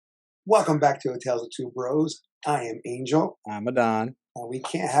Welcome back to Tales of Two Bros. I am Angel, I'm Adon. and we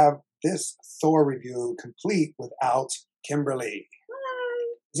can't have this Thor review complete without Kimberly.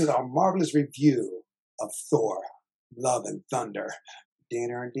 Hi. This is our marvelous review of Thor, Love and Thunder.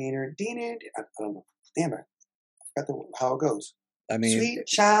 Dinner. I don't know. Damn it. I forgot how it goes. I mean, Sweet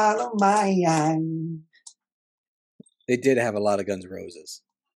child of mine. they did have a lot of Guns N' Roses.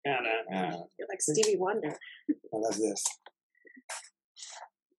 You're like Stevie Wonder. Oh, that's this.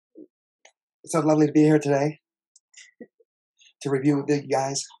 It's so lovely to be here today to review with you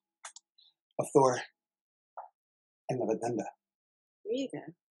guys of Thor and Love and Thunder. There you go.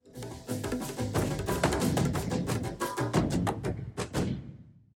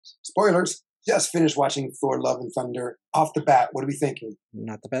 Spoilers. Just finished watching Thor: Love and Thunder. Off the bat, what are we thinking?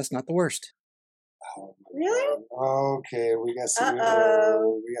 Not the best, not the worst. Oh, Really? okay, we got some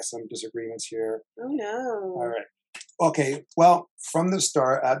disagreements here. Oh no. All right. Okay, well, from the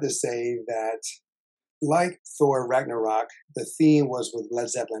start, I have to say that, like Thor Ragnarok, the theme was with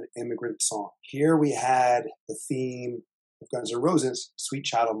Led Zeppelin, Immigrant Song. Here we had the theme of Guns N' Roses, Sweet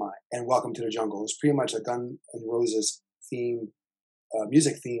Child of Mine, and Welcome to the Jungle. It's pretty much a Guns N' Roses theme,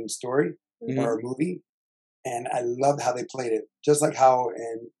 music theme story or movie. And I loved how they played it. Just like how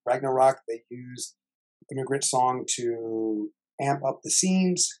in Ragnarok, they used Immigrant Song to amp up the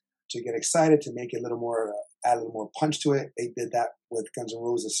scenes, to get excited, to make it a little more, add a little more punch to it. They did that with Guns N'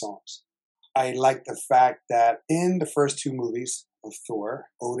 Roses songs. I like the fact that in the first two movies of Thor,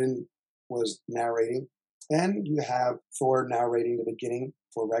 Odin was narrating. Then you have Thor narrating the beginning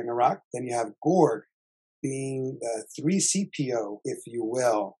for Ragnarok. Then you have Gorg being the 3CPO, if you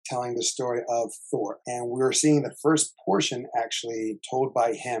will, telling the story of Thor. And we were seeing the first portion actually told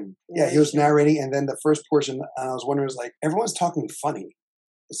by him. Yeah, he was narrating, and then the first portion, I was wondering, was like, everyone's talking funny.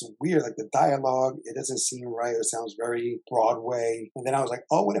 It's weird, like the dialogue, it doesn't seem right. It sounds very Broadway. And then I was like,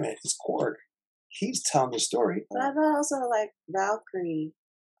 oh, wait a minute, it's Korg. He's telling the story. But I thought also like Valkyrie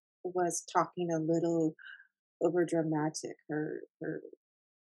was talking a little over dramatic. Her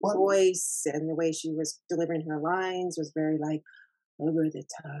voice and the way she was delivering her lines was very like over the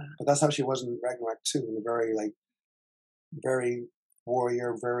top. But that's how she was in Ragnarok too, in a very like very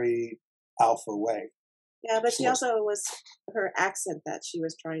warrior, very alpha way. Yeah, but she also was, her accent that she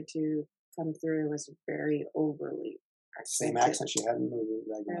was trying to come through was very overly accented. Same accent she had in the movie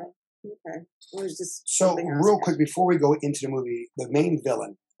Ragnarok. Okay. It was just so real quick before we go into the movie, the main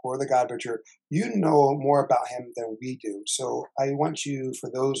villain, Gorr the God Butcher, you know more about him than we do. So I want you, for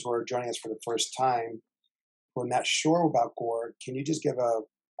those who are joining us for the first time, who are not sure about Gorr, can you just give a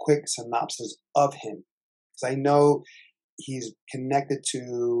quick synopsis of him? Because I know he's connected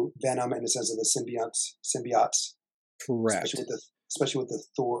to Venom in the sense of the symbiotes. Correct. Especially with the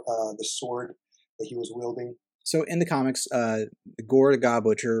Thor, the sword that he was wielding. So in the comics, Gorr the God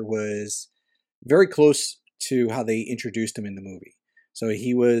Butcher was very close to how they introduced him in the movie. So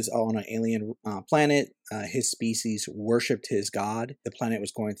he was on an alien planet. His species worshipped his god. The planet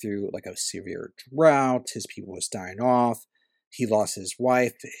was going through like a severe drought. His people was dying off. He lost his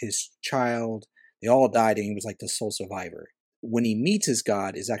wife, his child. They all died, and he was like the sole survivor. When he meets his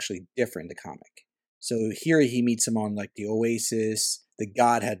god is actually different in the comic. So here he meets him on like the Oasis. The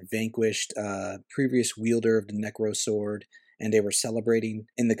god had vanquished previous wielder of the Necro sword, and they were celebrating.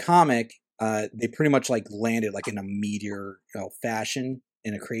 In the comic, they pretty much like landed like in a meteor fashion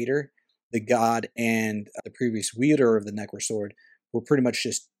in a crater. The god and the previous wielder of the Necro sword were pretty much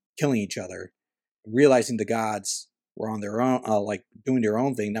just killing each other, realizing the gods were on their own, like doing their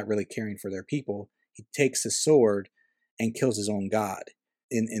own thing, not really caring for their people. He takes the sword and kills his own god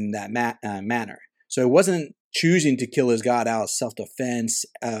in that manner. So it wasn't choosing to kill his god out of self-defense,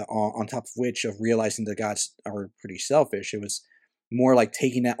 on top of which of realizing the gods are pretty selfish. It was more like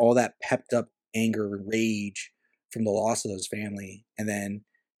taking all that pepped up anger and rage from the loss of his family, and then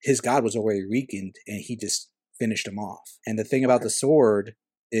his god was already weakened, and he just finished him off. And the thing about the sword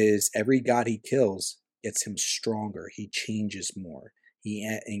is every god he kills gets him stronger. He changes more.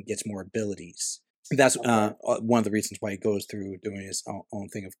 And gets more abilities. That's one of the reasons why he goes through doing his own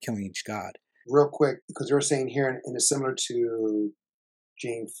thing of killing each god. Real quick, because you're saying here, and it's similar to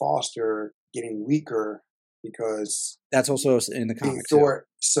Jane Foster getting weaker because that's also in the comics. Thor.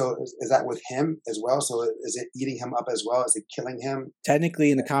 So is that with him as well? So is it eating him up as well? Is it killing him?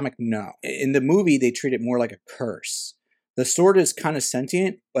 Technically, in the comic, no. In the movie, they treat it more like a curse. The sword is kind of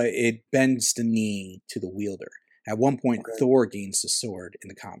sentient, but it bends the knee to the wielder. At one point, Thor gains the sword in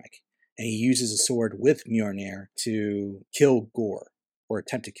the comic, and he uses the sword with Mjolnir to kill Gorr, or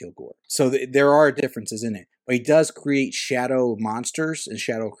attempt to kill Gorr. So there are differences in it. But he does create shadow monsters and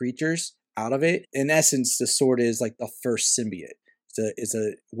shadow creatures out of it. In essence, the sword is like the first symbiote. It's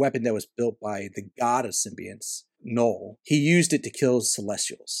a weapon that was built by the god of symbionts, Null. He used it to kill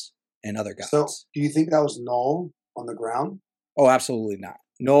Celestials and other gods. So, do you think that was Null on the ground? Oh, absolutely not.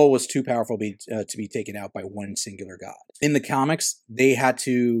 Null was too powerful to be taken out by one singular god. In the comics, they had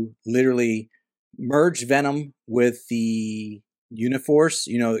to literally merge Venom with the Uniforce,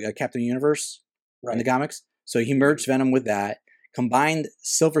 Captain Universe in the comics. So he merged Venom with that, combined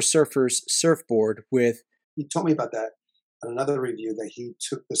Silver Surfer's surfboard with... He told me about that in another review, that he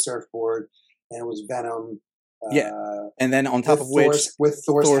took the surfboard and it was Venom. And then on top of which... with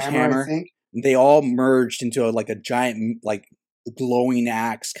Thor's hammer, I think. They all merged into a giant, glowing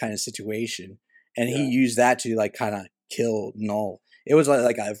axe kind of situation. And he used that to, kind of kill Null. It was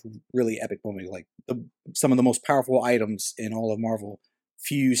like a really epic moment. Some of the most powerful items in all of Marvel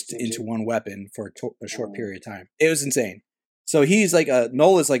fused into one weapon for a short period of time. It was insane. So he's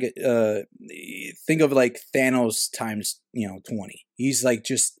Null is think of Thanos times 20. He's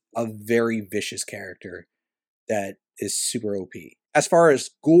just a very vicious character that is super OP. As far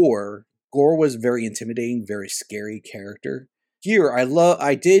as Gorr was very intimidating, very scary character. Here,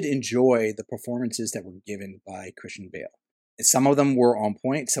 I did enjoy the performances that were given by Christian Bale. Some of them were on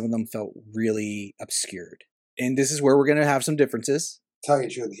point. Some of them felt really obscured. And this is where we're going to have some differences. Tell you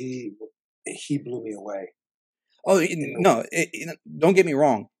the truth, he blew me away. Oh, no, don't get me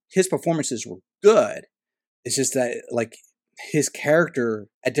wrong. His performances were good. It's just that, his character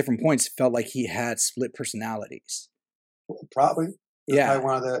at different points felt like he had split personalities. Probably. Yeah.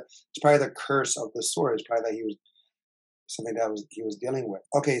 It's probably the curse of the sword. It's probably that he was dealing with.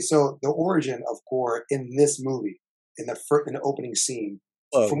 Okay, so the origin of Gorr in this movie, in the opening scene,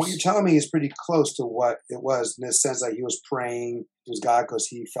 from what you're telling me, is pretty close to what it was, in the sense that he was praying to his God because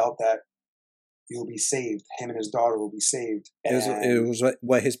he felt that he will be saved. Him and his daughter will be saved. It was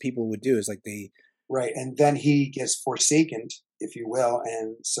what his people would do. Is right, and then he gets forsaken, if you will,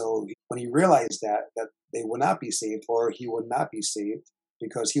 and so when he realized that they would not be saved, or he would not be saved,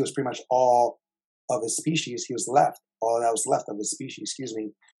 because he was pretty much all of his species. He was left. All that was left of his species, excuse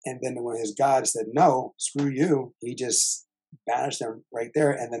me. And then when his God said, no, screw you, he just banished them right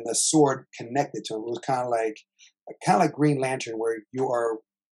there. And then the sword connected to him. It was kind of like Green Lantern, where you're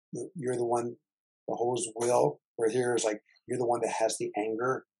the one that holds will, where here is you're the one that has the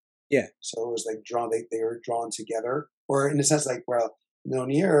anger. Yeah. So it was drawn, they were drawn together. Or in a sense,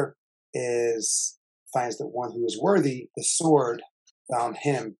 Mjolnir finds the one who is worthy, the sword found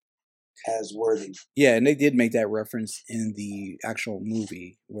him as worthy. Yeah, and they did make that reference in the actual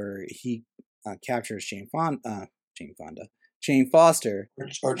movie where he captures Jane Foster,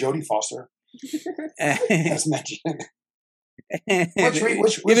 or Jodie Foster, as mentioned.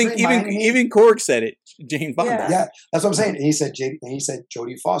 Even Korg said it, Jane Fonda. Yeah, that's what I'm saying. And he said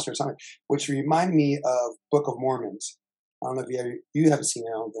Jodie Foster or something, which reminded me of Book of Mormons. I don't know if you haven't seen it.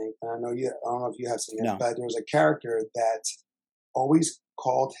 I don't think. I don't know if you have seen it, but there was a character that always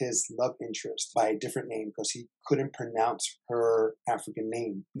called his love interest by a different name because he couldn't pronounce her African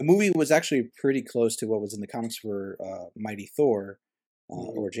name. The movie was actually pretty close to what was in the comics for Mighty Thor,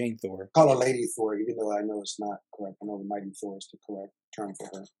 or Jane Thor. Call her Lady Thor, even though I know it's not correct. I know the Mighty Thor is the correct term for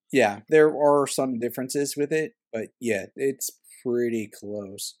her. Yeah, there are some differences with it, but yeah, it's pretty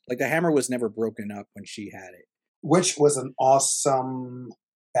close. The hammer was never broken up when she had it. Which was an awesome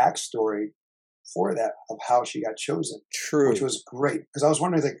backstory for that, of how she got chosen. True. Which was great. Because I was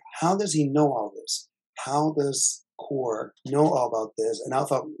wondering, how does he know all this? How does Gorr know all about this? And I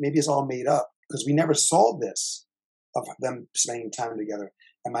thought maybe it's all made up, because we never saw this, of them spending time together.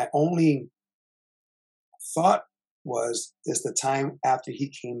 And my only thought is the time after he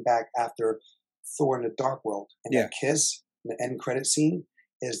came back after Thor in the Dark World, and that kiss, the end credit scene,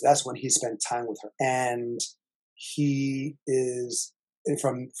 that's when he spent time with her. And he is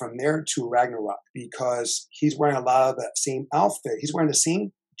from there to Ragnarok, because he's wearing a lot of the same outfit. He's wearing the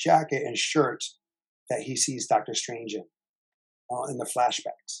same jacket and shirt that he sees Doctor Strange in the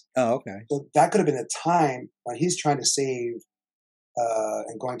flashbacks. Oh, okay. So that could have been a time when he's trying to save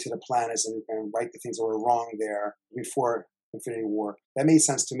and going to the planets and right the things that were wrong there before Infinity War. That made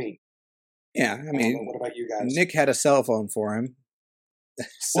sense to me. Yeah, I mean, what about you guys? Nick had a cell phone for him.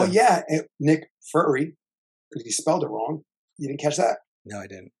 So. Well, yeah, Nick Fury, because he spelled it wrong. You didn't catch that? No, I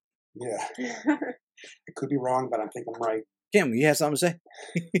didn't. Yeah. I could be wrong, but I think I'm right. Kim, you have something to say?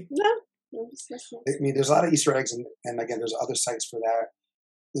 No, I'm just listening. I mean, there's a lot of Easter eggs, and again, there's other sites for that.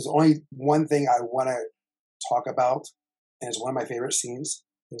 There's only one thing I want to talk about, and it's one of my favorite scenes,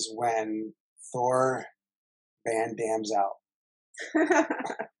 is when Thor Van Damme's out.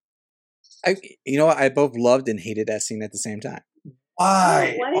 I both loved and hated that scene at the same time.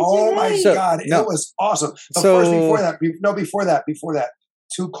 Why? What did Oh you my hate? God. No. It was awesome. But So- first, before that,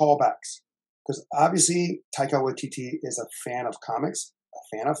 two callbacks. Because obviously, Taika Waititi is a fan of comics,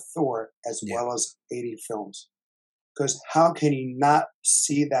 a fan of Thor, as Yeah. well as 80 films. Because how can he not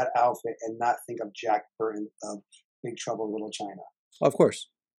see that outfit and not think of Jack Burton of Big Trouble in Little China? Well, of course.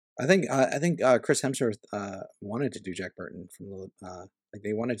 I think Chris Hemsworth wanted to do Jack Burton from like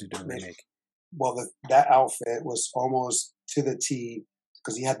they wanted to do a remake. Well, that outfit was almost to the T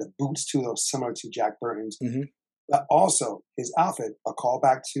because he had the boots too, that was similar to Jack Burton's. Mhm. But also his outfit, a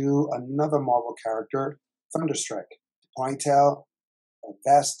callback to another Marvel character, Thunderstrike. Ponytail, a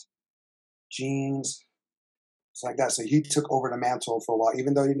vest, jeans, it's like that. So he took over the mantle for a while,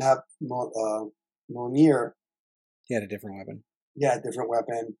 even though he didn't have Mjolnir. He had a different weapon. Yeah, different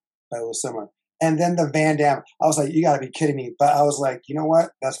weapon, but it was similar. And then the Van Damme, I was like, you got to be kidding me. But I was like, you know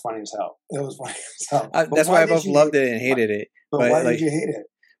what? That's funny as hell. It was funny as hell. That's why I both loved it and hated it. But why like, did you hate it?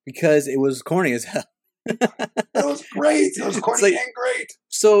 Because it was corny as hell. It was great. It was corny like, and great.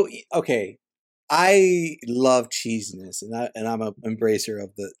 So, okay, I love cheesiness, and I'm an embracer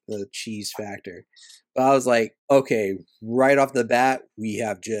of the cheese factor. But I was like, okay, right off the bat, we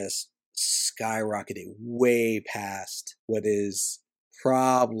have just skyrocketed way past what is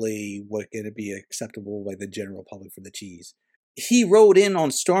probably what going to be acceptable by the general public for the cheese. He rode in on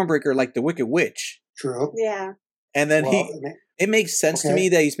Stormbreaker like the Wicked Witch. True. Yeah. And then it makes sense to me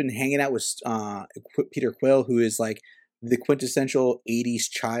that he's been hanging out with Peter Quill, who is like the quintessential 80s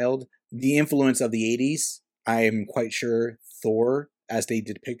child. The influence of the 80s, I am quite sure Thor, as they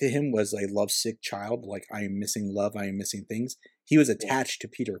depicted him, was a lovesick child. Like, I am missing love, I am missing things. He was attached to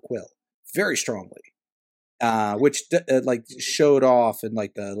Peter Quill very strongly, which like showed off in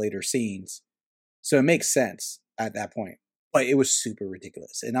like the later scenes. So it makes sense at that point. But it was super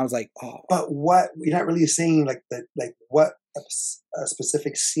ridiculous, and I was like, "Oh!" But what you're not really saying, what a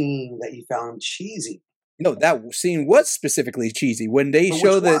specific scene that you found cheesy. No, that scene was specifically cheesy when they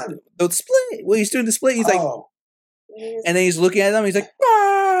show the split. Well, he's doing the split. He's like, and then he's looking at them. He's like,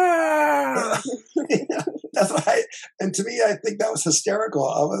 ah! That's why. And to me, I think that was hysterical.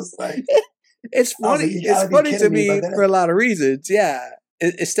 I was like, it's funny. It's funny to me for a lot of reasons. Yeah.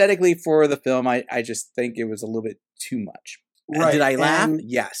 Aesthetically for the film, I just think it was a little bit too much. Right. Did I laugh?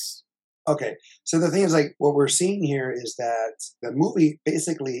 Yes. Okay. So the thing is, like, what we're seeing here is that the movie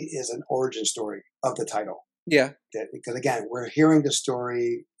basically is an origin story of the title. Yeah. Because again, we're hearing the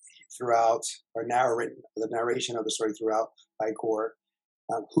story throughout, or the narration of the story throughout by Gorr,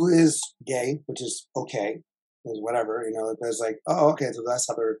 who is gay, which is okay. Is whatever, but it's like, oh, okay, so that's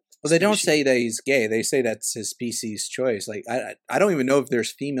how they're. Well, they don't say that he's gay. They say that's his species choice. Like, I don't even know if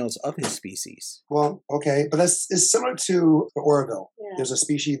there's females of his species. Well, okay, but it's similar to the Oroville. Yeah. There's a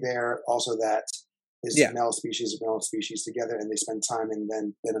species there also that is male species and male species together, and they spend time, and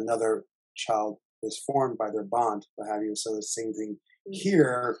then another child is formed by their bond, what have you. So the same thing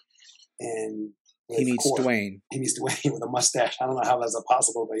here, and he meets Dwayne. He meets Dwayne with a mustache. I don't know how that's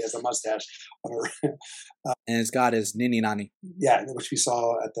possible, but he has a mustache. And his god is Nini Nani. Yeah, which we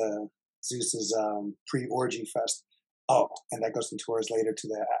saw at the Zeus's pre-orgy fest. Oh, and that goes into tours later to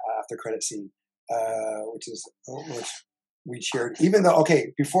the after credit scene, which we cheered. Even though,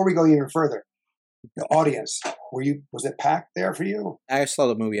 okay, before we go even further, the audience, was it packed there for you? I saw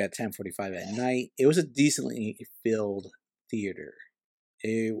the movie at 10:45 at night. It was a decently filled theater.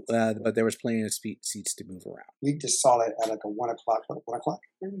 But there was plenty of seats to move around. We just saw it at like a 1 o'clock. 1 o'clock?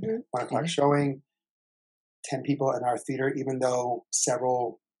 Mm-hmm. 1 o'clock showing. 10 people in our theater, even though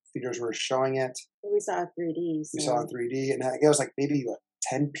several theaters were showing it. We saw it 3D. So. We saw it in 3D, and it was like maybe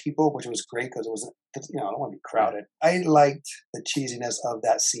 10 people, which was great because it wasn't. I don't want to be crowded. I liked the cheesiness of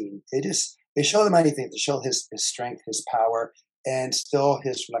that scene. They showed him anything to show his strength, his power, and still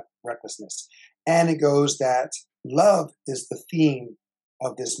his recklessness. And it goes that love is the theme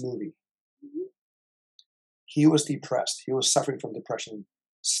of this movie. Mm-hmm. He was depressed. He was suffering from depression.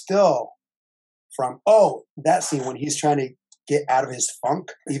 Still, that scene when he's trying to get out of his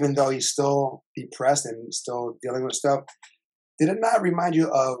funk, even though he's still depressed and still dealing with stuff. Did it not remind you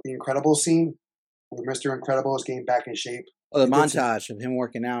of the Incredible scene where Mr. Incredible is getting back in shape? Oh, the montage of him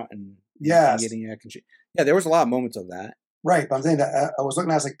working out and getting back in shape. Yeah, there was a lot of moments of that. Right, but I'm saying that I was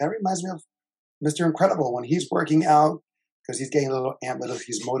looking at it, I was like, that reminds me of Mr. Incredible when he's working out because he's getting a little amped,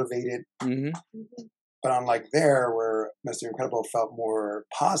 he's motivated. Mm-hmm. But unlike there, where Mr. Incredible felt more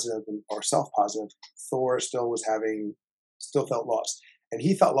positive or self-positive, Thor still felt lost. And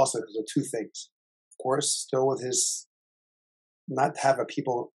he felt lost because of two things. Of course, still with his, not have a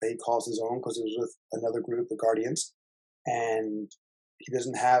people that he calls his own because he was with another group, the Guardians. And he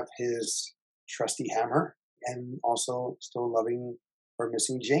doesn't have his trusty hammer. and also still loving her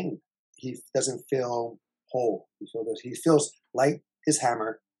missing Jane. He doesn't feel whole. He feels like his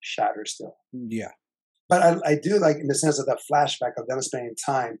hammer shattered still. Yeah. But I do like in the sense of the flashback of them spending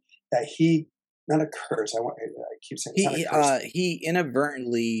time that he, not a curse. I keep saying it's not a curse. He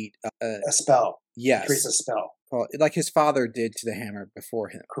inadvertently A spell. yes, He creates a spell. Like his father did to the hammer before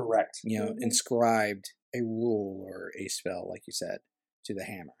him. Correct. Inscribed a rule or a spell, like you said, to the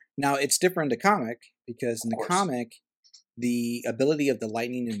hammer. Now it's different in the comic because in the comic, the ability of the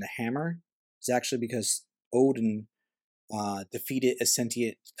lightning in the hammer is actually because Odin defeated a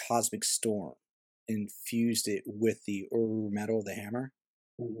sentient cosmic storm and fused it with the Uru metal, the hammer,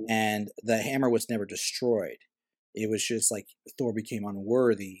 and the hammer was never destroyed. It was just like Thor became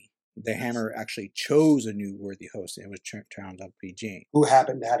unworthy. The hammer actually chose a new worthy host, and it was turned out to be Jane, who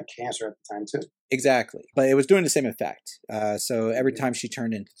happened to have cancer at the time too. Exactly, but it was doing the same effect. So every time she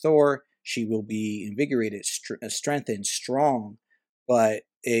turned into Thor, she will be invigorated, strengthened, strong, but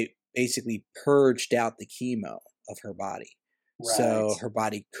it basically purged out the chemo of her body, so her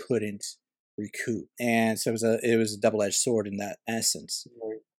body couldn't recoup, and so it was a double-edged sword in that essence.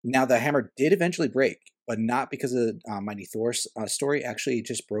 Now the hammer did eventually break, but not because of Mighty Thor's story. Actually, it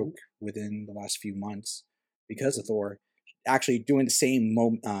just broke within the last few months because of Thor actually doing the same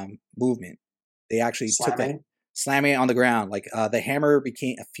movement. They actually slamming it on the ground. Like the hammer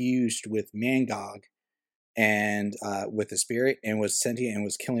became fused with Mangog and with the spirit and was sentient and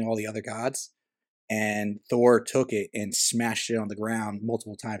was killing all the other gods. And Thor took it and smashed it on the ground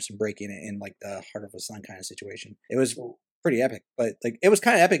multiple times and breaking it in like the Heart of the Sun kind of situation. It was pretty epic, but like it was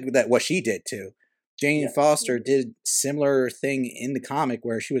kind of epic that what she did too. Jane Foster did similar thing in the comic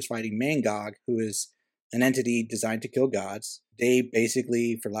where she was fighting Mangog, who is an entity designed to kill gods. They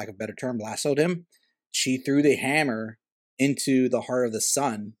basically, for lack of a better term, lassoed him. She threw the hammer into the Heart of the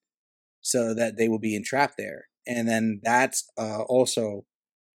Sun so that they will be entrapped there. And then that's also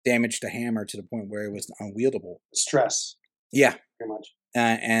damaged the hammer to the point where it was unwieldable. Stress. Yeah. Pretty much.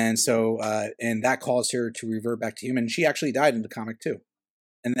 And so, and that caused her to revert back to human. She actually died in the comic too.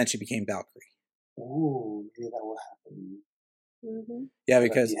 And then she became Valkyrie. Ooh, maybe that will happen. Mm-hmm. Yeah,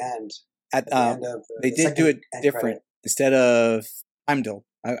 because at the end of they did do it different. Credit. Instead of Heimdall,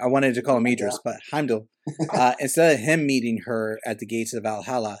 I wanted to call him Idris, but Heimdall. Instead of him meeting her at the gates of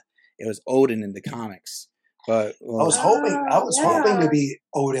Valhalla, it was Odin in the comics. But I was hoping to be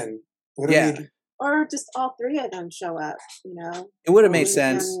Odin. Or just all three of them show up, you know. It would have made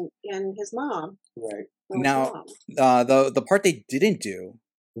sense. And his mom. Right. Now, the part they didn't do,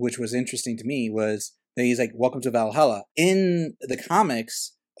 which was interesting to me, was that he's like, "Welcome to Valhalla." In the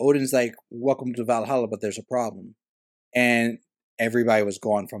comics, Odin's like, "Welcome to Valhalla," but there's a problem, and everybody was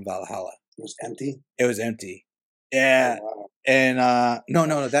gone from Valhalla. It was empty. It was empty. Yeah. Oh, wow. And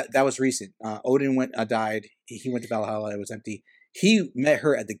no, that was recent. Odin died. He went to Valhalla. It was empty. He met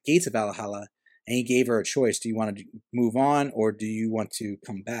her at the gates of Valhalla, and he gave her a choice: do you want to move on, or do you want to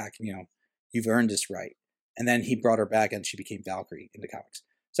come back? You know, you've earned this right. And then he brought her back, and she became Valkyrie in the comics.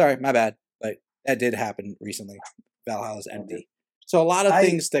 Sorry, my bad, but that did happen recently. Valhalla's empty. So a lot of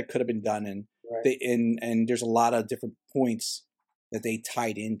things that could have been done, and and there's a lot of different points that they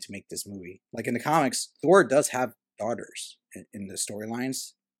tied in to make this movie. Like in the comics, Thor does have daughters in the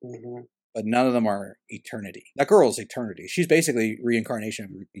storylines, but none of them are Eternity. That girl's Eternity. She's basically reincarnation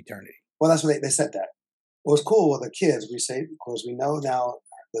of Eternity. Well, that's what they said that. What was cool with the kids, we say, because we know now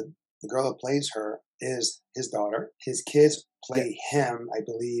the girl that plays her is his daughter. His kids play him, I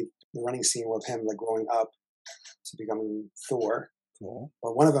believe, the running scene with him like growing up to becoming Thor. Cool.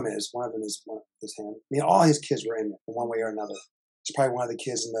 Or one of them is him. I mean, all his kids were in it in one way or another. It's probably one of the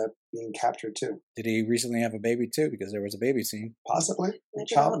kids in the being captured too. Did he recently have a baby too? Because there was a baby scene. Possibly.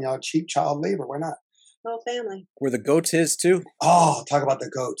 Cheap child labor. Why not? Whole family. Were the goats his too? Oh, talk about the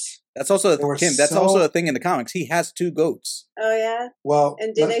goats. That's also That's also a thing in the comics. He has 2 goats. Oh yeah. Well,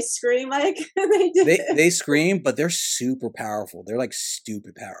 and do they scream like they did? They scream, but they're super powerful. They're like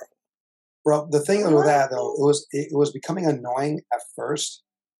stupid powerful. Well, the thing with that though, it was becoming annoying at first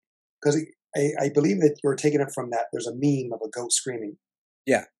because I believe that you're taking it from that. There's a meme of a goat screaming.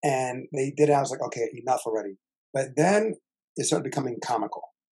 Yeah. And they did it. I was like, okay, enough already. But then it started becoming comical.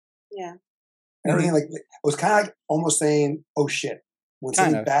 Yeah. Everything like it was kind of like almost saying, "Oh shit!" When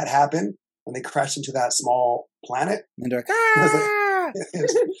something bad happened, when they crashed into that small planet, and they're like, "Ah!"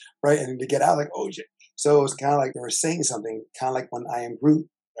 Right, and to get out, like, "Oh shit!" So it was kind of like they were saying something, kind of like when I Am Groot.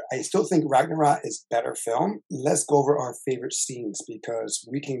 I still think Ragnarok is better film. Let's go over our favorite scenes because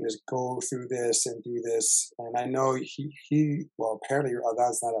we can just go through this and do this. And I know he well, apparently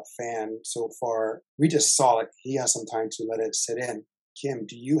Aldan's not a fan so far. We just saw it. He has some time to let it sit in. Kim,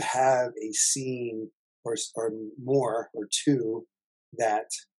 do you have a scene or more or two that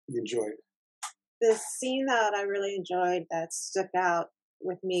you enjoyed? The scene that I really enjoyed that stuck out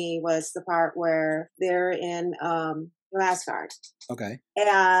with me was the part where they're in Asgard. Okay.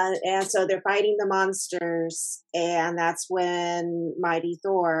 And so they're fighting the monsters, and that's when Mighty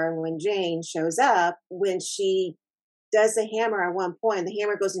Thor, when Jane shows up, when she does the hammer at one point, the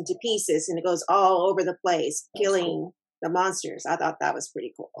hammer goes into pieces and it goes all over the place, killing the monsters. I thought that was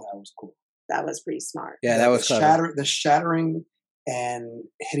pretty cool. That was cool. That was pretty smart. Yeah, that was the shattering and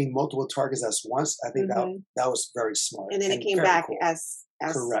hitting multiple targets at once. I think that was very smart. And then it came back cool. as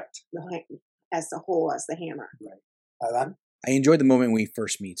correct as the whole as the hammer. Right. I enjoyed the moment when he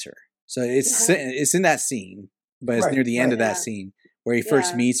first meets her. So it's in that scene, but it's near the end of that scene where he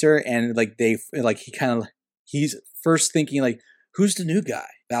first meets her, and like he's first thinking like, who's the new guy?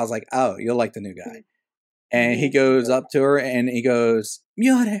 And I was like, oh, you'll like the new guy. And he goes up to her and he goes,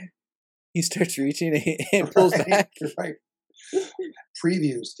 Mjolnir. He starts reaching and pulls back. Right.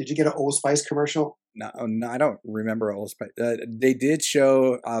 Previews. Did you get an Old Spice commercial? No, I don't remember Old Spice. They did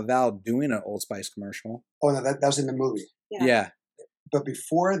show Val doing an Old Spice commercial. Oh no, that was in the movie. Yeah. But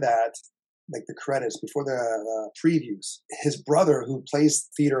before that, like the credits, before the previews, his brother, who plays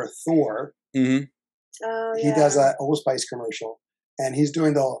Theodore Thor, he does an Old Spice commercial, and he's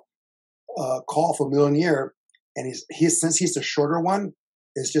doing the call for Mjolnir, and he's since he's the shorter one,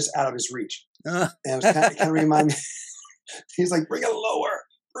 it's just out of his reach. And it was kind of remind me. He's like, bring it lower.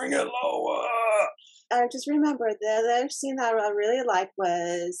 I just remember the other scene that I really liked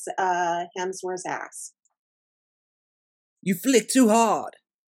was Hemsworth's ass. You flick too hard.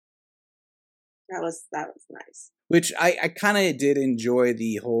 That was nice. Which I kind of did enjoy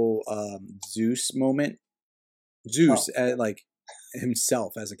the whole Zeus moment. Zeus, like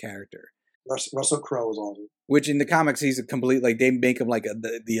himself as a character. Russell Crowe was awesome. Which in the comics, he's a complete, like, they make him like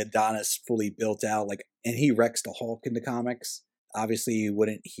the Adonis fully built out, like, and he wrecks the Hulk in the comics. Obviously, you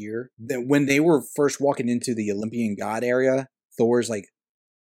wouldn't hear that when they were first walking into the Olympian god area. Thor's like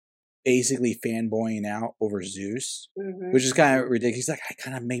basically fanboying out over Zeus, which is kind of ridiculous. He's like, I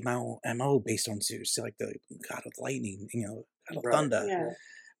kind of made my own MO based on Zeus, like the god of lightning, god of thunder. Yeah.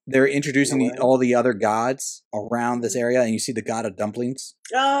 They're introducing all the other gods around this area, and you see the god of dumplings.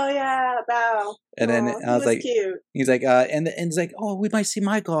 Oh yeah, Bao. And then I was like, cute. He's like, and it's like, oh, we might see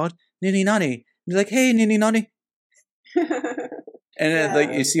my god, Nini Nani. He's like, hey, Nini Nani. And then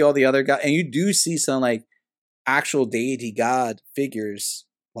like you see all the other gods, and you do see some like actual deity god figures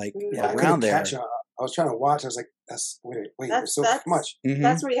like around there. I was trying to watch. I was like, wait, there's so much.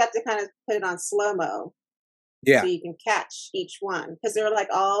 That's where you have to kind of put it on slow-mo. Yeah. So you can catch each one. Because they're like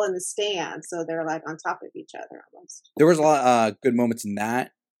all in the stand. So they're like on top of each other almost. There was a lot of good moments in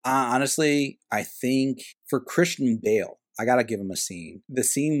that. Honestly, I think for Christian Bale, I got to give him a scene. The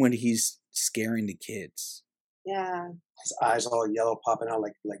scene when he's scaring the kids. Yeah. His eyes all yellow, popping out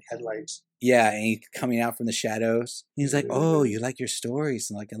like headlights. Yeah, and he's coming out from the shadows. He's like, "Oh, you like your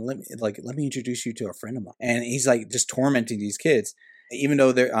stories, and let me introduce you to a friend of mine." And he's like just tormenting these kids, even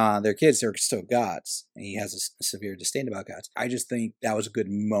though they're kids, they're still gods, and he has a severe disdain about gods. I just think that was a good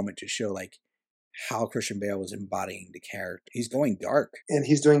moment to show like how Christian Bale was embodying the character. He's going dark, and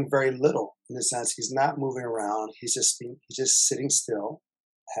he's doing very little in the sense he's not moving around. He's just sitting still,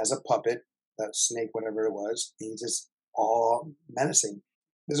 has a puppet, that snake, whatever it was. He's just all menacing.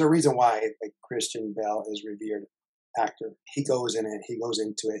 There's a reason why like Christian Bale is revered actor. He goes in it. He goes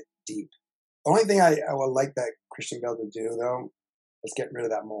into it deep. The only thing I would like that Christian Bale to do though is get rid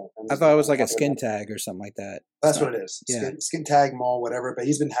of that mole. I thought it was like a skin tag or something like that. That's what it is. Yeah. Skin tag, mole, whatever. But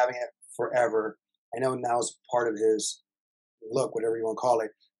he's been having it forever. I know now it's part of his look, whatever you want to call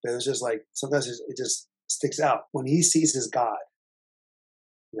it. But it's just like sometimes it just sticks out when he sees his God,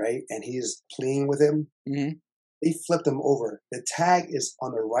 right? And he's pleading with him. Mm-hmm. They flipped him over. The tag is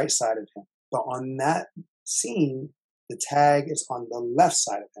on the right side of him. But on that scene, the tag is on the left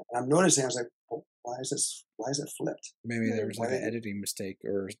side of him. And I'm noticing, I was like, well, why is it flipped? Maybe there was like an editing mistake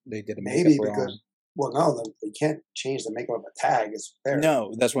or they did a makeup maybe wrong. Because, well, no, they can't change the makeup of a tag. It's there.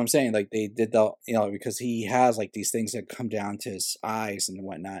 No, that's what I'm saying. Like they did because he has like these things that come down to his eyes and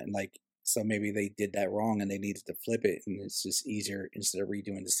whatnot. And like, so maybe they did that wrong and they needed to flip it. And it's just easier instead of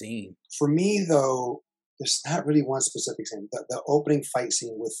redoing the scene. For me, though, there's not really one specific scene. The opening fight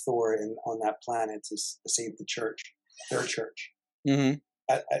scene with Thor on that planet to save the church, their church. Mm-hmm.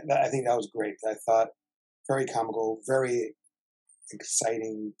 I think that was great. I thought very comical, very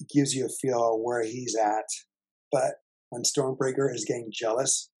exciting. It gives you a feel where he's at. But when Stormbreaker is getting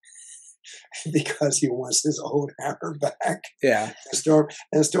jealous because he wants his old hammer back, yeah,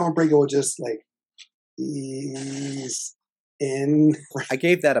 Stormbreaker will just like he's I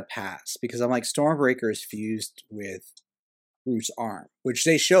gave that a pass because I'm like, Stormbreaker is fused with Groot's arm, which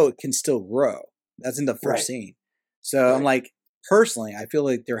they show can still grow. That's in the first scene. So I'm like, personally, I feel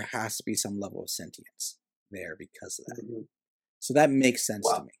like there has to be some level of sentience there because of that. Mm-hmm. So that makes sense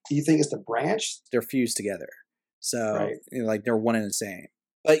to me. Do you think it's the branch? They're fused together. So like they're one and the same.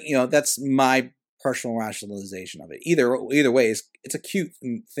 But that's my personal rationalization of it. Either way, it's a cute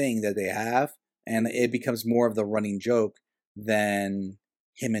thing that they have, and it becomes more of the running joke than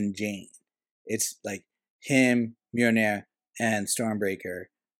him and Jane. It's like him, Mjolnir, and Stormbreaker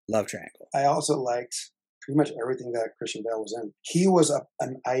love triangle. I also liked pretty much everything that Christian Bale was in. He was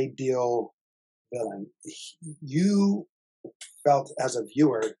an ideal villain. You felt as a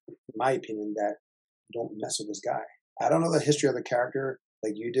viewer, in my opinion, that you don't mess with this guy. I don't know the history of the character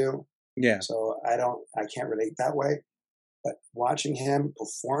like you do. Yeah. So I can't relate that way. But watching him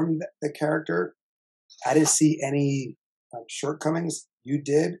perform the character, I didn't see any shortcomings. You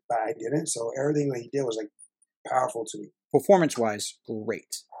did, but I didn't. So everything that he did was like powerful to me. Performance-wise,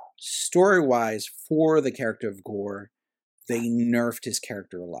 great. Story-wise, for the character of Gorr, they nerfed his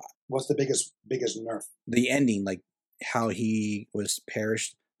character a lot. What's the biggest nerf? The ending, like how he was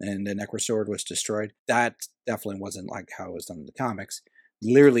perished and the Necrosword was destroyed. That definitely wasn't like how it was done in the comics.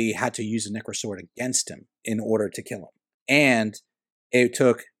 Literally had to use the Necrosword against him in order to kill him. And it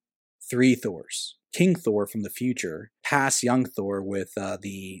took 3 Thors. King Thor from the future, past young Thor with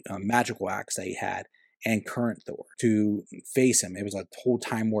the magical axe that he had, and current Thor to face him. It was a whole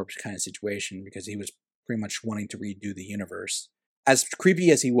time warp kind of situation because he was pretty much wanting to redo the universe. As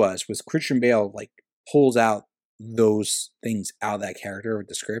creepy as he was Christian Bale like pulls out those things out of that character with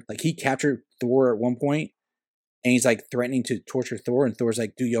the script. Like he captured Thor at one point and he's like threatening to torture Thor, and Thor's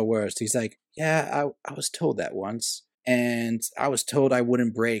like, do your worst. He's like, yeah, I was told that once. And I was told I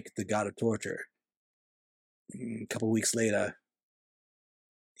wouldn't break the god of torture. A couple weeks later,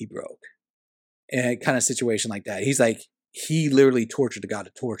 he broke. And kind of situation like that. He's like, he literally tortured the god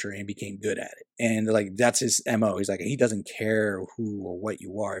of torture and became good at it. And like, that's his MO. He's like, he doesn't care who or what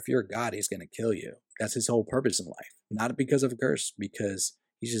you are. If you're a god, he's going to kill you. That's his whole purpose in life. Not because of a curse, because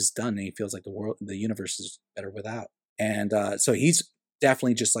he's just done and he feels like the universe is better without. And so he's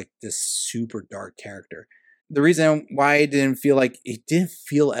definitely just like this super dark character. The reason why it didn't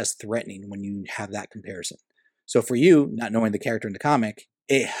feel as threatening when you have that comparison. So for you, not knowing the character in the comic,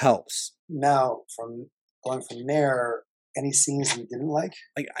 it helps. Now, from going from there, any scenes you didn't like?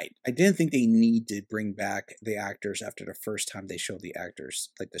 Like I didn't think they need to bring back the actors after the first time they showed the actors,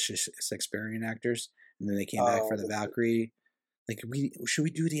 like the Shakespearean actors, and then they came back for the Valkyrie. Like, should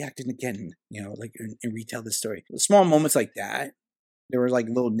we do the acting again? Like and retell the story. Small moments like that. There were like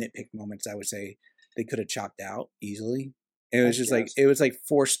little nitpick moments. I would say they could have chopped out easily. It was just like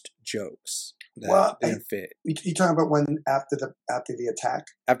forced jokes that didn't fit. You talking about when after the attack?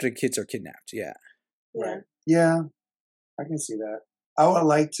 After the kids are kidnapped, yeah. Right. Yeah, I can see that. I would have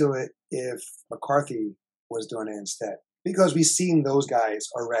liked to it if McCarthy was doing it instead, because we've seen those guys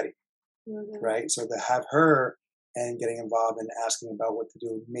already, right? So to have her and getting involved and asking about what to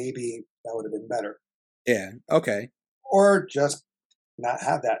do, maybe that would have been better. Yeah. Okay. Or just not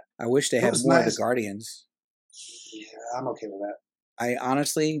have that. I wish they had more of the Guardians. Yeah, I'm okay with that. I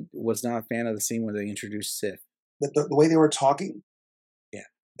honestly was not a fan of the scene where they introduced Sif. The way they were talking. Yeah.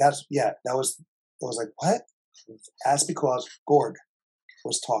 That was like, what? That's because Gorg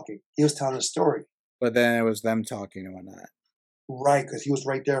was talking. He was telling a story. But then it was them talking and whatnot. Right, because he was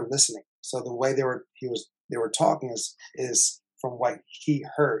right there listening. So the way they were talking is from what he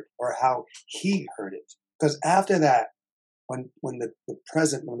heard or how he heard it. Because after that, when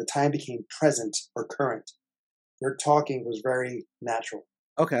the time became present or current, their talking was very natural.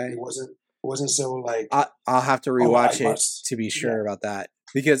 Okay. It wasn't so like. I'll have to rewatch it to be sure about that,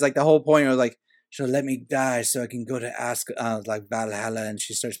 because like the whole point was like, she'll let me die so I can go to ask like Valhalla, and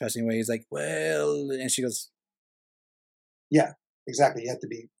she starts passing away. He's like, well, and she goes, yeah, exactly.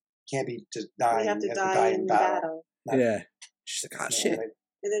 Can't be just dying. You have to die in battle. Yeah. She's like, oh shit.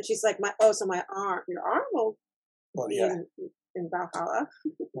 And then she's like, my arm, your arm will be in Valhalla.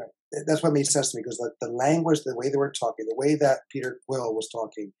 Right. That's what made sense to me, because the language, the way they were talking, the way that Peter Quill was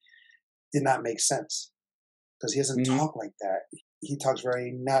talking did not make sense, because he doesn't talk like that. He talks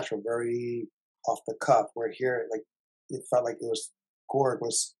very natural, very off the cuff, where here, like, it felt like it was Gorg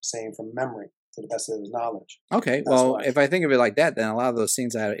was saying from memory to the best of his knowledge. Okay, well, if I think of it like that, then a lot of those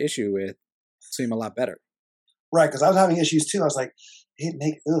scenes I had an issue with seem a lot better. Right, because I was having issues too. I was like,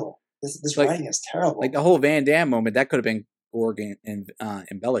 this like, writing is terrible. Like the whole Van Damme moment, that could have been Gorg and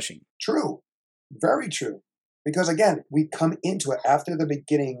embellishing. True. Very true. Because again, we come into it after the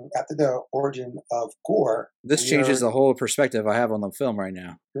beginning, after the origin of Gorr. This changes the whole perspective I have on the film right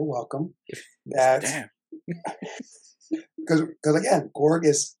now. You're welcome. That Damn. because again, Gorg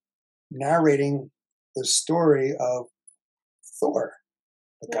is narrating the story of Thor,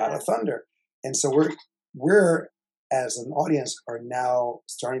 the god of thunder, and so we're as an audience are now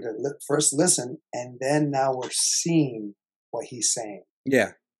starting to first listen, and then now we're seeing what he's saying.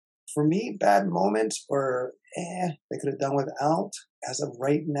 Yeah. For me, bad moments or they could have done without. As of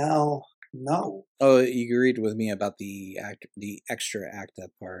right now, no. Oh, you agreed with me about the extra act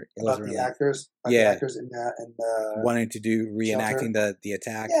that part. It About wasn't the actors, the actors in the wanting to do reenacting the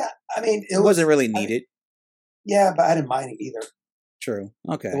attack. Yeah, I mean, it wasn't really needed. Yeah, but I didn't mind it either. True.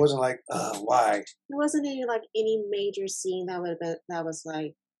 Okay. It wasn't like, why? There wasn't any major scene that would have been that was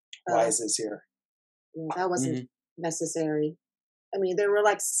like, why is this here? Yeah, that wasn't necessary. I mean, there were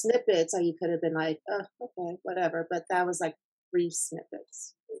like snippets that you could have been like, oh, okay, whatever. But that was like brief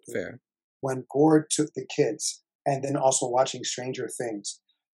snippets. Fair. When Gorr took the kids, and then also watching Stranger Things,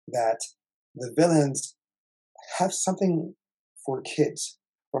 that the villains have something for kids.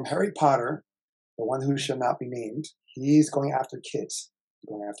 From Harry Potter, the one who shall not be named, he's going after kids. He's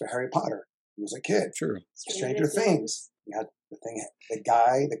going after Harry Potter. He was a kid. True. Stranger Things. You had the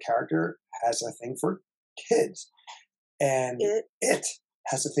guy, the character has a thing for kids. And it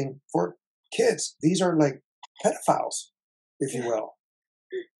has a thing for kids. These are like pedophiles, if you will.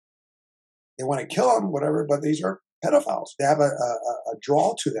 They want to kill them, whatever, but these are pedophiles. They have a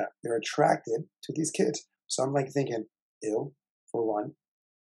draw to them. They're attracted to these kids. So I'm like thinking, ew, for one.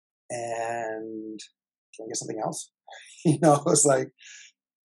 And can I get something else? It's like,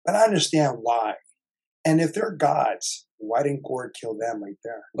 but I understand why. And if they're gods, why didn't Gorr kill them right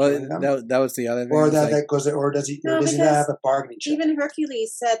there? Well, that was the other thing. Or does he not have a bargaining chip? Even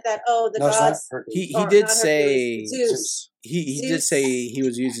Hercules said that. Oh, the gods. He did say Zeus. He did say he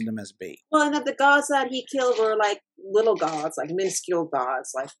was using them as bait. Well, and that the gods that he killed were like little gods, like minuscule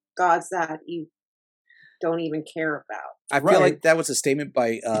gods, like gods that you don't even care about. I feel like that was a statement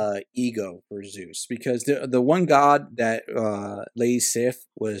by ego for Zeus, because the one god that Lady Sif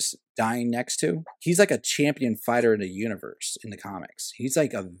was dying next to, he's like a champion fighter in the universe in the comics. He's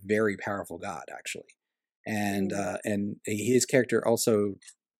like a very powerful god, actually, and his character also.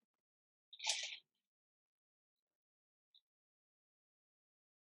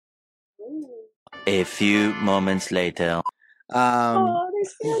 A few moments later.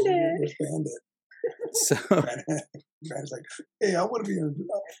 There's Bandit. So Brandon's like, hey, I want to be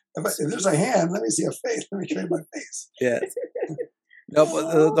if there's a hand, let me see a face. Let me show you my face. Yeah. No,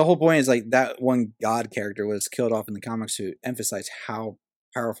 but the whole point is like that one god character was killed off in the comics to emphasize how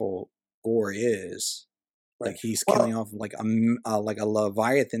powerful Gorr is. Right. Like he's killing off like a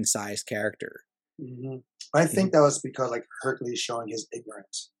Leviathan-sized character. Mm-hmm. I think that was because like Hercules showing his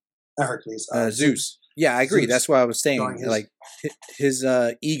ignorance. Not Hercules. Zeus. Yeah, I agree. Zeus. That's what I was saying. His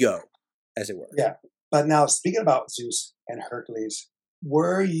ego, as it were. Yeah. But now, speaking about Zeus and Hercules,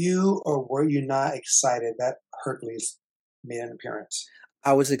 were you or were you not excited that Hercules made an appearance?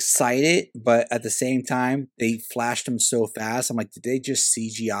 I was excited, but at the same time, they flashed him so fast. I'm like, did they just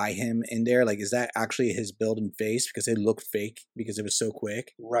CGI him in there? Like, is that actually his build and face? Because it looked fake because it was so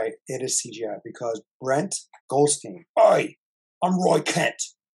quick. Right. It is CGI because Brent Goldstein. Oi, I'm Roy Kent.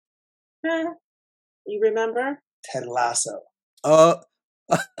 You remember? Ted Lasso. Yeah,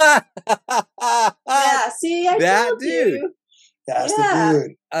 see, I told dude. you. That's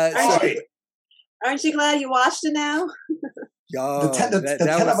the dude. Aren't you glad you watched it now? Yo,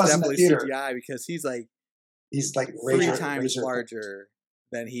 that was definitely CGI because he's like 3 times larger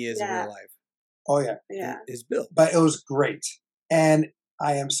than he is in real life. Oh yeah, yeah. His build, but it was great, and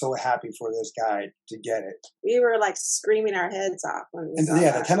I am so happy for this guy to get it. We were like screaming our heads off when we saw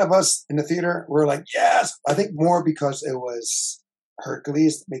that. The 10 of us in the theater were like, yes! I think more because it was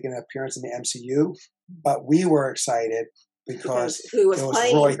Hercules making an appearance in the MCU, but we were excited because who was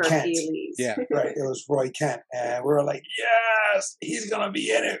playing Roy Hercules. Kent. Yeah, right. It was Roy Kent, and we were like, yes, he's gonna be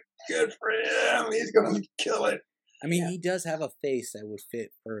in it. Good for him. He's gonna kill it. I mean, he does have a face that would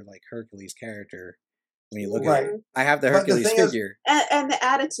fit for like Hercules' character. When you look at it, I have the Hercules figure and the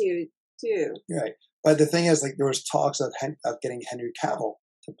attitude too. Right, but the thing is, like, there was talks of getting Henry Cavill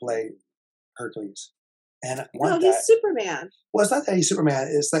to play Hercules, and he's Superman. Well, it's not that he's Superman;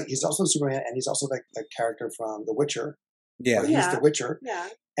 it's like he's also Superman, and he's also like the character from The Witcher. Yeah, he's The Witcher. Yeah,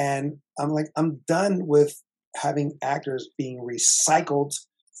 and I'm like, I'm done with having actors being recycled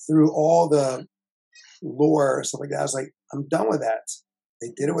through all the lore and stuff like that. I was like, I'm done with that.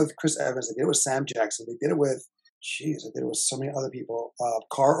 They did it with Chris Evans. They did it with Sam Jackson. They did it with Jeez, there was so many other people.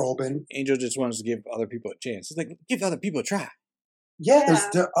 Carl Urban. Angel just wants to give other people a chance. It's like, give other people a try. Yeah, Yeah.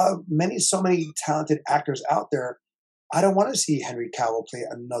 there are so many talented actors out there. I don't want to see Henry Cavill play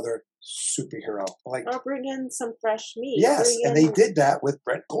another superhero. Like, Or bring in some fresh meat. yes, Bring and they in- did that with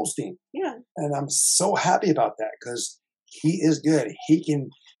Brett Goldstein. Yeah. And I'm so happy about that because he is good. He can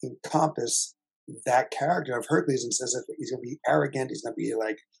encompass that character of Hercules and says if he's going to be arrogant, he's going to be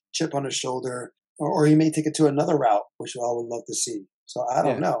like chip on his shoulder, or he may take it to another route, which I would love to see. So I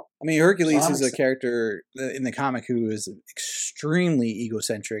don't know. I mean, Hercules So is a character in the comic who is extremely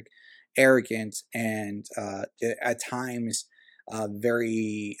egocentric, arrogant, and at times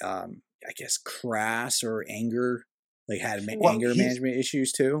very, I guess, crass or anger. Like had anger management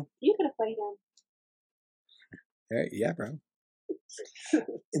issues too. You could have played him. Yeah, bro.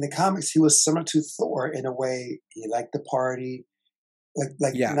 In the comics, he was similar to Thor in a way. He liked the party,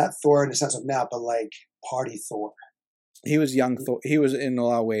 like not Thor in the sense of now, but like party Thor. He was young Thor. He was in a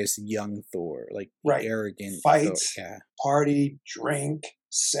lot of ways young Thor, like arrogant. Fight, Thor. Party, drink,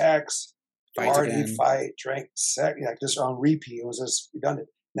 sex, fight, drink, sex. Like just on repeat. It was just redundant.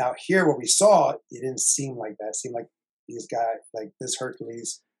 Now here, what we saw, it didn't seem like that. It seemed like these guys, like this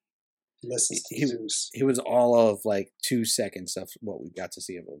Hercules, listens to Zeus. He was all of like 2 seconds of what we got to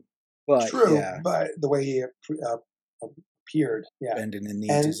see of him. But true, but the way he appeared, bending the knee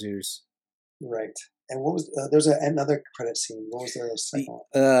to Zeus. Right. And what was there's another credit scene? What was the second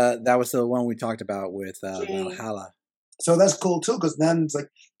one? That was the one we talked about with Valhalla. So that's cool too, because then it's like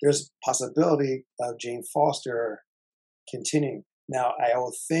there's possibility of Jane Foster continuing. Now I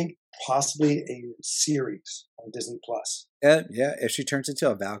will think possibly a series on Disney Plus. Yeah. If she turns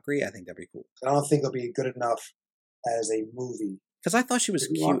into a Valkyrie, I think that'd be cool. I don't think it'll be good enough as a movie. Because I thought she was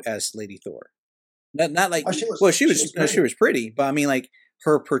cute as Lady Thor. Not like she was pretty, but I mean like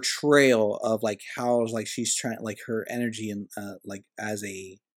her portrayal of like how like she's trying, like her energy and like as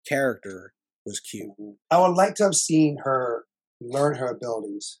a character was cute. I would like to have seen her learn her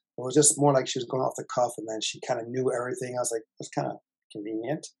abilities. It was just more like she was going off the cuff, and then she kind of knew everything. I was like, that's kind of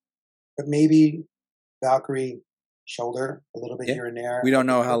convenient. But maybe Valkyrie shoulder a little bit here and there. We don't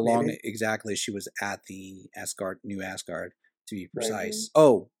know how long exactly she was at the New Asgard, to be precise. Right.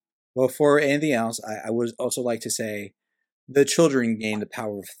 Oh, before anything else, I would also like to say the children gained the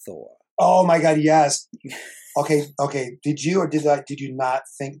power of Thor. Oh my God, yes. Okay. Did you or did you not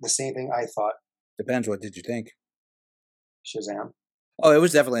think the same thing I thought? Depends. What did you think? Shazam. Oh, it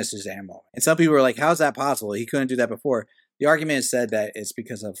was definitely a Shazam moment. And some people were like, how's that possible? He couldn't do that before. The argument is said that it's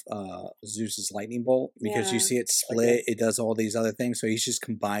because of Zeus's lightning bolt. Because you see it split, it does all these other things. So he's just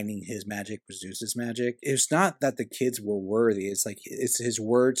combining his magic with Zeus's magic. It's not that the kids were worthy. It's like it's his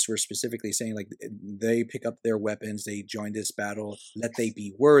words were specifically saying like they pick up their weapons, they join this battle, let they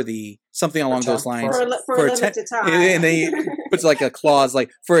be worthy, something along those lines. For a limited time. And they puts like a clause like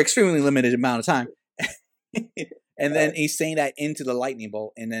for extremely limited amount of time. And then he's saying that into the lightning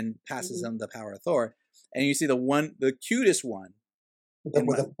bolt and then passes them the power of Thor. And you see the cutest one. With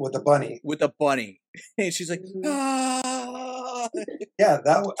the bunny. With the bunny. And she's like, ah. Yeah,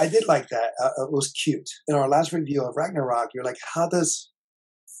 I did like that. It was cute. In our last review of Ragnarok, you're like, how does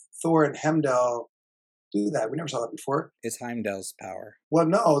Thor and Heimdall do that? We never saw that before. It's Heimdall's power. Well,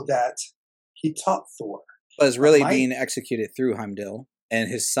 no, that he taught Thor. But it's really being executed through Heimdall. And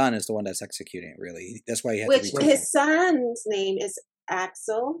his son is the one that's executing it, really. That's why he had to be his son's name is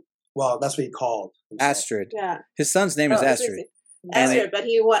Axel. Well, that's what he called himself. Astrid. Yeah. His son's name is Astrid. Astrid, but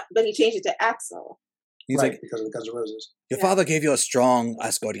he changed it to Axel. He's right, like, because of the Guns N' Roses. Your father gave you a strong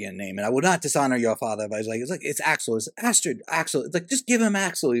Asgardian name, and I would not dishonor your father. But it's Axel. It's Astrid. Axel. It's like, just give him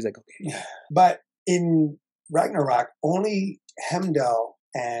Axel. He's like, okay. But in Ragnarok, only Heimdall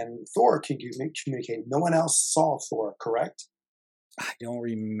and Thor can communicate. No one else saw Thor, correct? I don't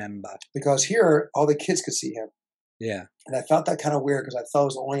remember. Because here, all the kids could see him. Yeah. And I felt that kind of weird because I thought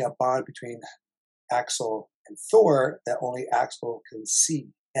it was only a bond between Axel and Thor that only Axel can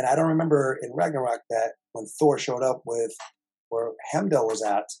see. And I don't remember in Ragnarok that when Thor showed up with where Heimdall was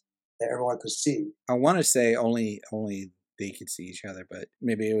at, that everyone could see. I want to say only they could see each other, but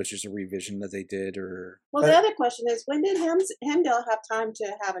maybe it was just a revision that they did. Well, the other question is, when did Heimdall have time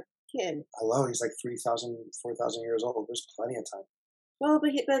to have a kid? Hello, he's like 3,000, 4,000 years old. There's plenty of time. Well,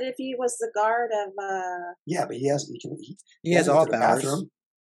 but if he was the guard of yeah, but he has all powers.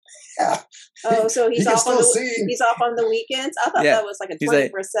 Yeah. Oh, so he's off on the weekends. I thought that was like a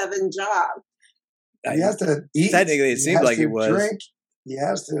 24/7 job. He has to eat. Technically, it seemed like it was. Drink. He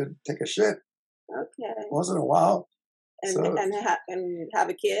has to take a shit. Okay. Once in a while. And have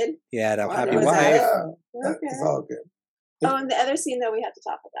a kid. Yeah, to happy was wife. Yeah, okay. It's all good. Oh, and the other scene that we have to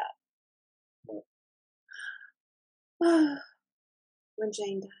talk about. When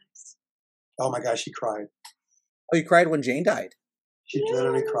Jane dies. Oh my gosh, she cried. Oh, you cried when Jane died? She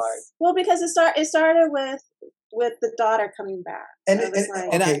literally cried. Well, because it started with the daughter coming back.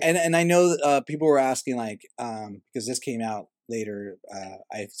 And I know people were asking like because this came out later.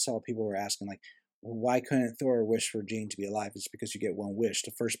 I saw people were asking like, why couldn't Thor wish for Jane to be alive? It's because you get one wish.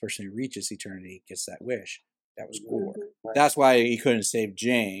 The first person who reaches eternity gets that wish. That was Gorr. Mm-hmm. Right. That's why he couldn't save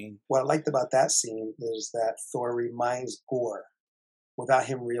Jane. What I liked about that scene is that Thor reminds Gorr, without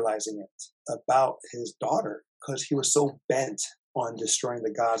him realizing it, about his daughter, because he was so bent on destroying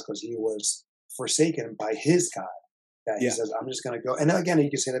the gods because he was forsaken by his god that he says, "I'm just going to go." And again, you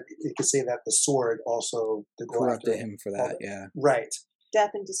could say that the sword also corrupted him for that. Yeah, right.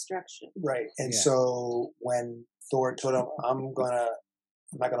 Death and destruction. Right. And so when Thor told him, I'm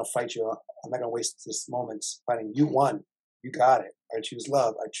not gonna fight you. I'm not gonna waste this moment fighting. You won. You got it. I choose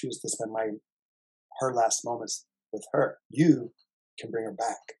love. I choose to spend her last moments with her. You can bring her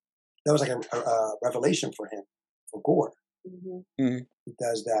back. That was like a revelation for him, for Gorr. Mm-hmm. Mm-hmm. He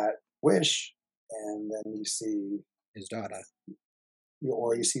does that wish, and then you see his daughter,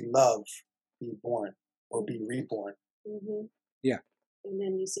 or you see love be born or be reborn. Mm-hmm. Yeah. And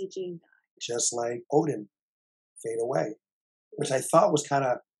then you see Jane die. Just like Odin fade away, which I thought was kind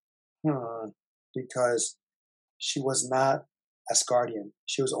of, because she was not Asgardian.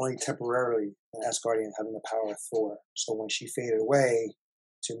 She was only temporarily an Asgardian having the power of Thor. So when she faded away,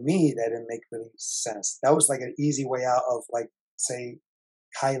 to me, that didn't make really sense. That was like an easy way out of, like, say,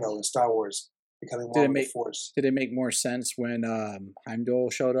 Kylo in Star Wars becoming one with the Force. Did it make more sense when Heimdall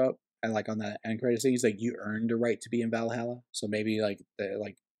showed up? And like on the end credits, he's like, "You earned a right to be in Valhalla." So maybe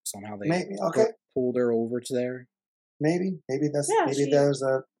somehow they pulled her over to there. Maybe there's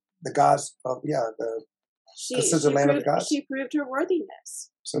the gods of this is the land of the gods. She proved her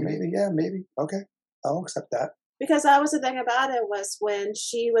worthiness. So maybe okay, I'll accept that. Because that was the thing about it was when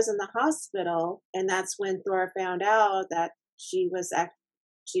she was in the hospital, and that's when Thor found out that she was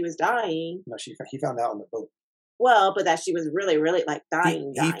dying. No, he found out on the boat. Well, but that she was really, really like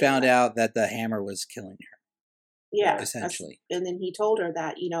dying. He found out that the hammer was killing her. Yeah. Essentially. And then he told her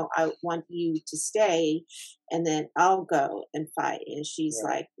that, I want you to stay and then I'll go and fight. And she's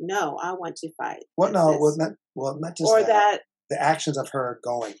like, no, I want to fight. Well, no, not just that. The actions of her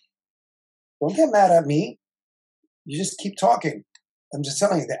going. Don't get mad at me. You just keep talking. I'm just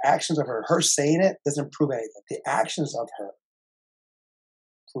telling you, the actions of her saying it doesn't prove anything. The actions of her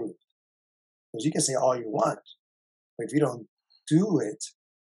prove. Because you can say all you want. But if you don't do it,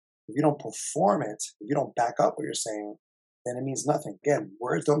 if you don't perform it, if you don't back up what you're saying, then it means nothing. Again,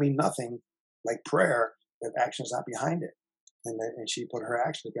 words don't mean nothing like prayer if action's not behind it. And she put her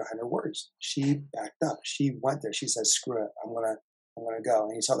actions behind her words. She backed up. She went there. She said, "Screw it. I'm gonna go."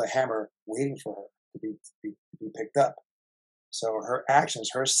 And he saw the hammer waiting for her to be picked up. So her actions,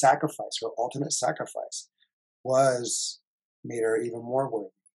 her sacrifice, her ultimate sacrifice, made her even more worthy.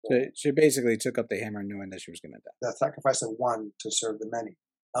 So she basically took up the hammer knowing that she was going to die. The sacrifice of one to serve the many.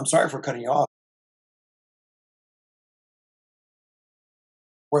 I'm sorry for cutting you off.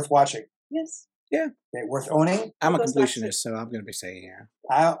 Worth watching. Yes. Yeah. Okay, worth owning. I'm a completionist, so I'm going to be saying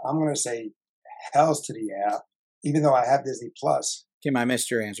yeah. I'm going to say hells to the yeah, even though I have Disney Plus. Kim, I missed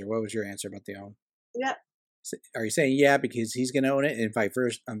your answer. What was your answer about the own? Yeah. Are you saying yeah because he's going to own it, and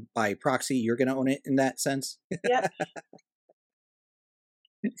by proxy, you're going to own it in that sense? Yeah.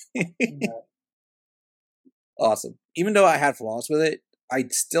 Awesome. Even though I had flaws with it, I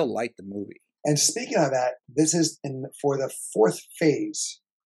still like the movie. And speaking of that, this is for the fourth phase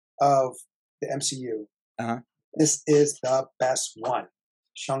of the MCU. Uh-huh. This is the best one.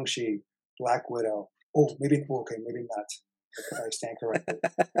 Shang-Chi, Black Widow. Oh, maybe not. I stand corrected.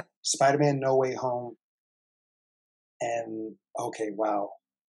 Spider-Man No Way Home. And wow.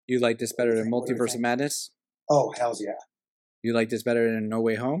 You like this better than Multiverse of Madness? Oh, hells yeah. You like this better than No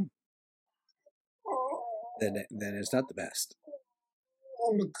Way Home? Then it's not the best.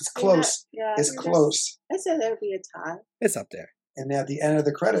 It's close. Yeah, it's close. I said there would be a tie. It's up there. And at the end of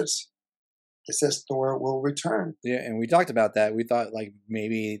the credits, it says Thor will return. Yeah, and we talked about that. We thought like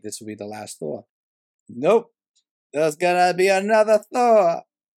maybe this would be the last Thor. Nope. There's gonna be another Thor.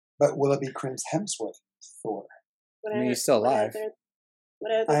 But will it be Chris Hemsworth Thor? I mean, he's still alive.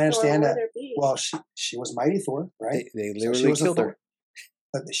 I understand that. Well, she was Mighty Thor, right? They literally killed her.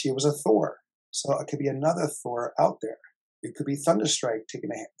 But she was a Thor. So it could be another Thor out there. It could be Thunderstrike taking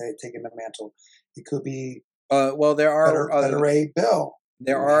the mantle. It could be there are other Ray Bill.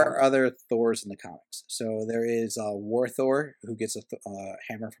 There are other Thors in the comics. So there is War Thor, who gets a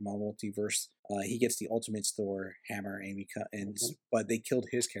hammer from a multiverse. He gets the Ultimate Thor hammer, but they killed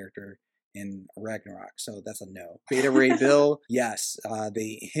his character in Ragnarok, so that's a no. Beta Ray Bill, yes,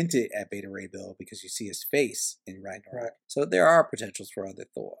 they hinted at Beta Ray Bill because you see his face in Ragnarok. Right. So there are potentials for other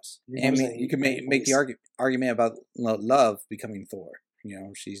Thors. And you can make the argument about Love becoming Thor. You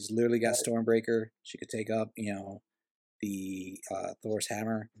know, she's literally got Stormbreaker. She could take up, you know, the Thor's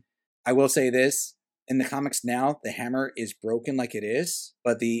hammer. I will say this. In the comics now, the hammer is broken like it is,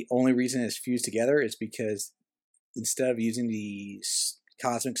 but the only reason it's fused together is because instead of using the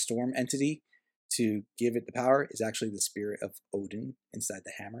cosmic storm entity to give it the power, is actually the spirit of Odin inside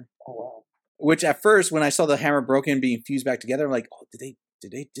the hammer. Oh wow! Which at first, when I saw the hammer broken being fused back together, I'm like, oh, did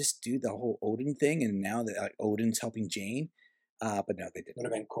they just do the whole Odin thing? And now that Odin's helping Jane, but no, they didn't. Would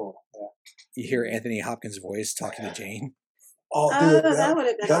have been cool. Yeah. You hear Anthony Hopkins' voice talking to Jane. Oh, dude, that would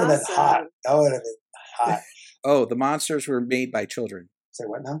have been awesome. Hot. That would have been hot. Oh, the monsters were made by children. Say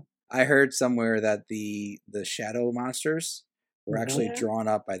what now? I heard somewhere that the shadow monsters were actually drawn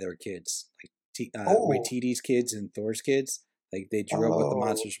up by their kids, like Waititi's kids and Thor's kids. Like they drew up what the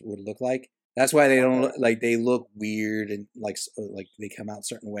monsters would look like. That's why they don't look, like they look weird and like they come out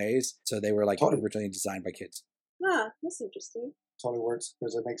certain ways. So they were like originally designed by kids. Huh, that's interesting. Totally works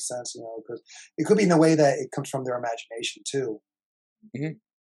because it makes sense, you know, because it could be in a way that it comes from their imagination too. Mm-hmm.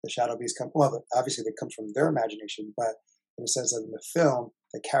 The shadow beasts come, well, obviously they come from their imagination, but in the sense that in the film,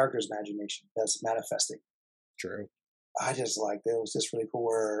 the character's imagination that's manifesting. True. I just like, it was just really cool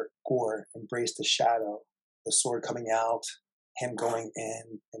where Gorr embraced the shadow, the sword coming out, him going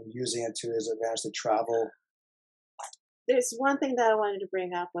in and using it to his advantage to travel. There's one thing that I wanted to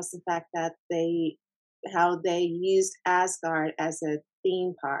bring up was the fact that how they used Asgard as a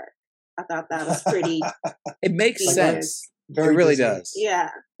theme park. I thought that was pretty. It makes sense. It really does. Yeah,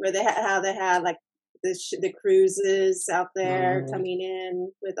 where how they had like the cruises out there coming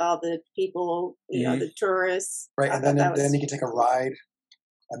in with all the people, you know, the tourists. Right, and then you can take a ride,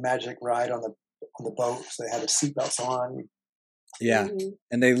 a magic ride on the boat. So they had the seatbelts on. Yeah,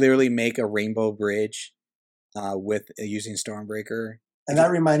 and they literally make a rainbow bridge with using Stormbreaker. And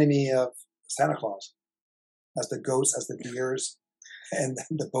that reminded me of Santa Claus, as the goats, as the deers, and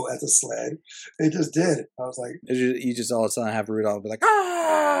the boat as a sled. They just did. I was like, you just all of a sudden have Rudolph be like,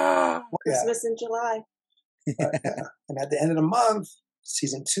 ah! Christmas in July. And at the end of the month,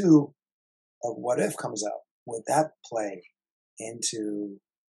 season 2 of What If comes out. Would that play into,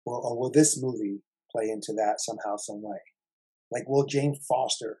 or will this movie play into that somehow, some way? Like, will Jane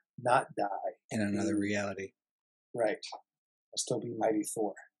Foster not die in another reality? Right, and still be Mighty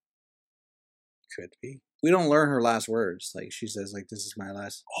Thor. Could be. We don't learn her last words. Like she says, like, "This is my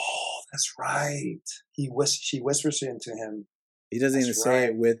last." Oh, that's right. She whispers into him. He doesn't even say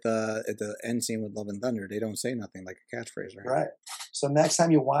it with at the end scene with Love and Thunder. They don't say nothing like a catchphrase, right? Right. So next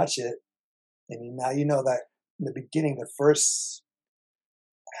time you watch it, and now you know that in the beginning, the first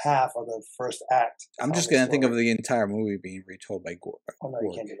half of the first act. I'm just gonna think of the entire movie being retold by Gorr. Oh no,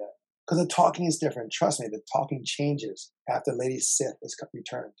 you can't do that because the talking is different. Trust me, the talking changes after Lady Sif is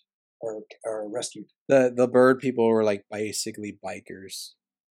returned or rescued. The bird people were like basically bikers,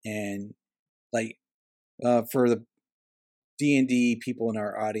 and like for the D&D people in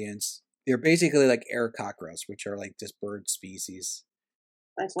our audience, they're basically like Aarakocras, which are like this bird species.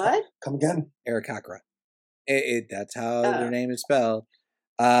 Like what? Come again? Aarakocra. That's how their name is spelled.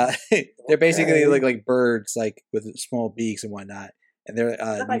 They're basically like birds, like with small beaks and whatnot, and they're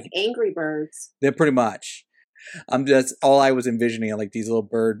like angry birds. They're pretty much. That's all I was envisioning, like these little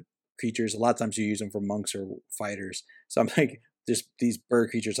bird creatures. A lot of times you use them for monks or fighters. So I'm like, just these bird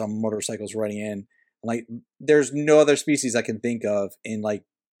creatures on motorcycles running in. Like, there's no other species I can think of in like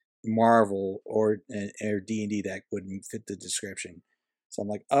Marvel or D&D that would fit the description. So I'm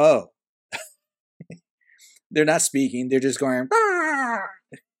like, oh, they're not speaking; they're just going. Bah!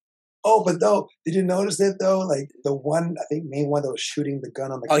 Oh, but though, did you notice it though? Like the one, I think, main one that was shooting the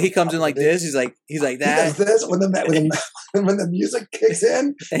gun on the. Oh, he comes in like this. He's like that. He does this when the music kicks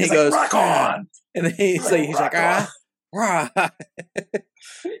in, and he goes, "Rock on!" And then he's like, ah.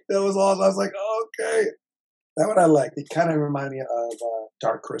 That was awesome. I was like, okay, that one I liked. It kind of reminded me of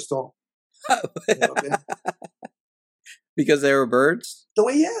Dark Crystal. Because they were birds. The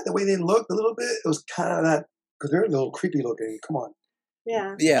way they looked a little bit, it was kind of that because they're a little creepy looking. Come on.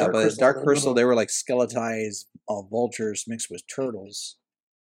 Yeah, but Dark Crystal, they were like skeletized vultures mixed with turtles.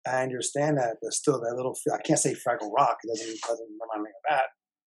 I understand that, but still, that little, I can't say Fraggle Rock. It doesn't remind me of that.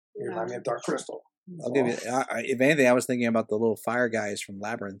 It reminds me of Dark Crystal. I'll give you, if anything, I was thinking about the little fire guys from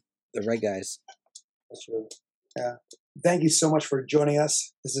Labyrinth, the red guys. That's true. Yeah. Thank you so much for joining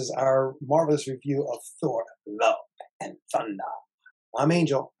us. This is our marvelous review of Thor, Love and Thunder. I'm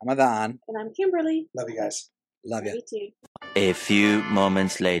Angel. I'm Adon. And I'm Kimberly. Love you guys. Love you. Me too. A few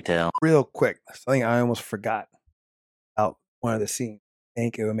moments later. Real quick, something I almost forgot about one of the scenes. I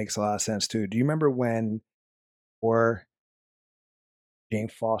think it makes a lot of sense too. Do you remember when or Jane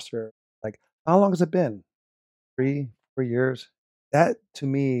Foster, like, how long has it been? 3, 4 years? That to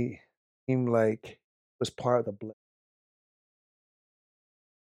me seemed like was part of the blip.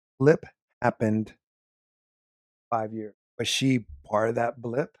 Blip happened 5 years. Was she part of that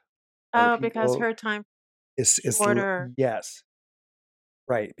blip? Oh, because her time It's shorter. yes,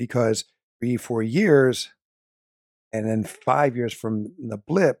 right. Because 3, 4 years, and then 5 years from the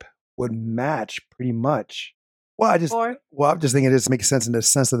blip would match pretty much. I'm just thinking it just makes sense in the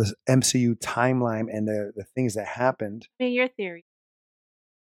sense of this MCU timeline and the things that happened. I mean, your theory.